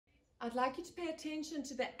I'd like you to pay attention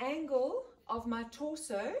to the angle of my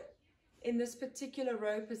torso in this particular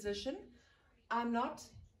row position. I'm not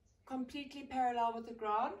completely parallel with the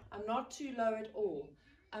ground. I'm not too low at all.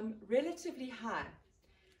 I'm relatively high.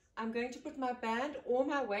 I'm going to put my band or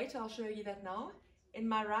my weight, I'll show you that now, in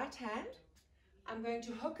my right hand. I'm going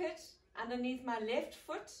to hook it underneath my left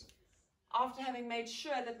foot after having made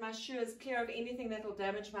sure that my shoe is clear of anything that will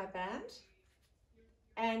damage my band.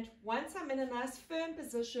 And once I'm in a nice firm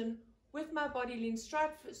position with my body lean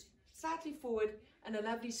slightly forward and a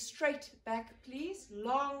lovely straight back, please,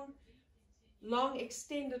 long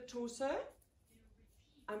extended torso,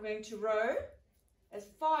 I'm going to row as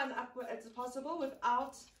far and upward as possible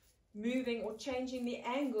without moving or changing the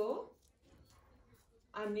angle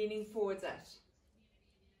I'm leaning forwards at.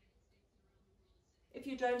 If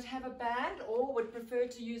you don't have a band or would prefer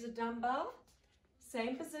to use a dumbbell,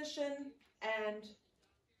 same position and